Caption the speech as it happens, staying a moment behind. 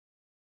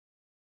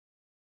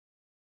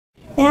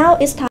Now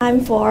it's time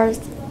for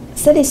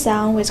City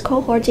Song with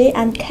Cohorts J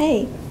and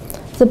K.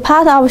 The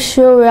part of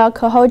show where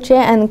Cohorts J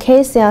and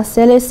K sing a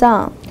silly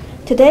song.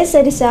 Today's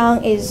city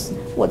song is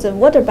the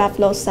Water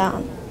Buffalo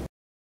song.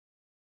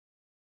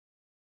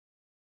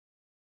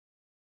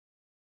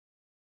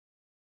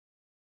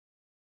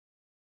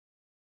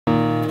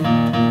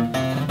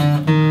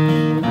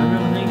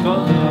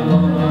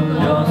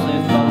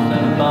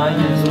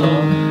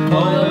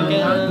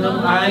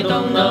 I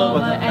don't know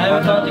what I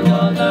ever thought to go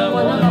the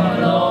water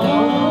buffalo.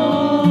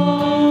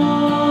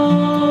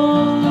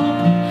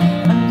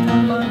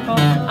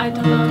 I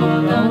don't know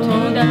how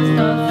to dance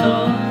the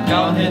song. Go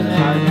ahead,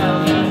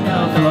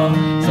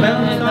 smell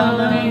it,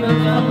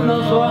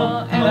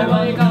 buffalo.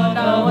 Everybody got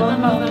the water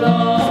buffalo.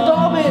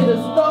 Stop it!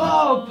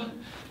 Stop!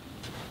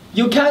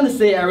 You can't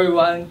say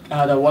everyone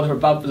got a water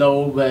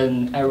buffalo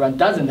when everyone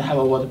doesn't have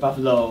a water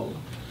buffalo.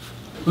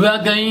 We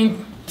are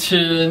going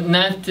to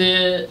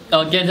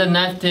get a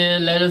nasty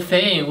little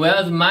thing.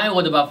 Where's my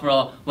water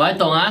buffalo? Why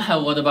don't I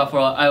have water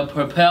buffalo? I'm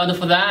prepared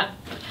for that.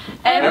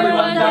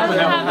 Everyone doesn't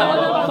have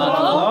a water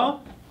buffalo.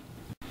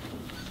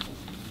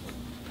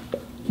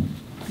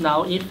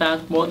 Now, in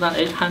fact, more than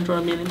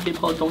 800 million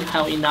people don't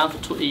have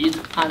enough to eat,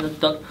 and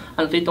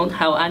they don't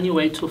have any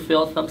way to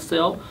fill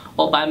themselves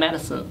or buy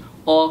medicine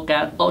or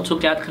to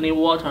get clean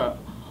water.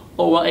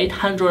 Over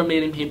 800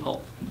 million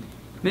people.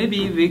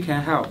 Maybe we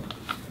can help.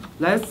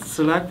 Let's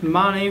select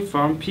money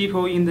from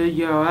people in the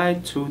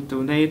ELI to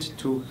donate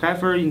to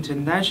Heifer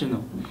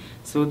International,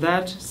 so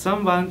that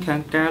someone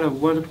can get a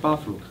water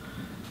buffalo.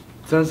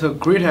 That's a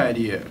great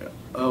idea.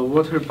 A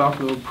water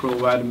buffalo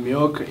provides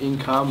milk,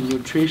 income,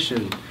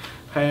 nutrition,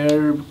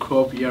 higher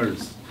crop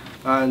yields,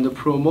 and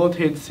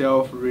promoted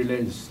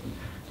self-reliance.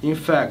 In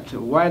fact,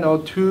 why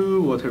not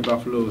 2 water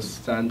buffaloes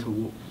that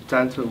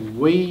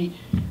way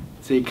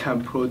they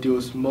can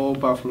produce more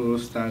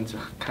buffaloes that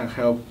can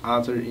help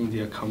others in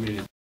their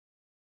community.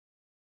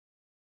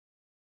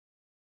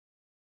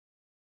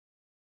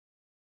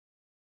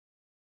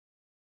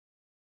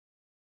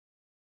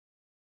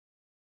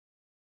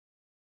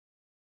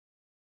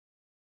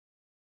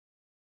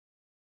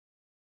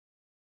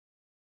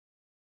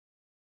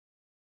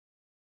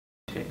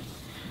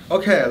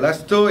 Okay,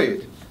 let's do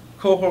it.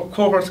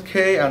 Cohorts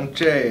K and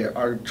J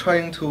are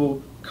trying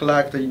to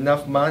collect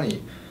enough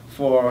money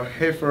for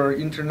Heifer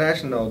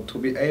International to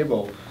be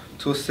able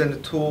to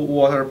send 2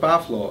 water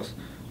buffaloes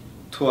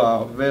to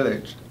our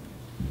village.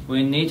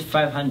 We need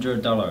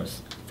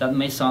 $500. That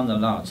may sound a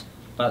lot,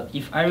 but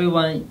if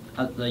everyone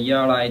at the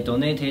ELI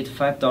donated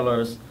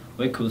 $5,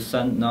 we could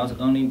send not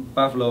only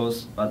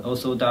buffaloes but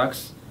also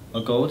ducks,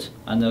 a goat,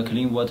 and a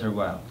clean water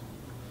well.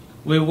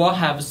 We won't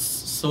have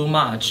so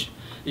much.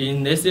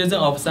 In this season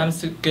of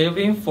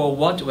Thanksgiving, for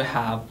what we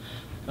have,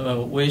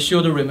 we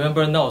should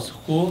remember those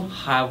who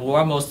have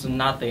almost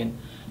nothing.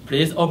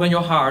 Please open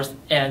your hearts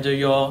and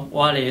your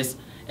wallets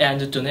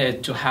and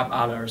donate to help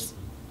others.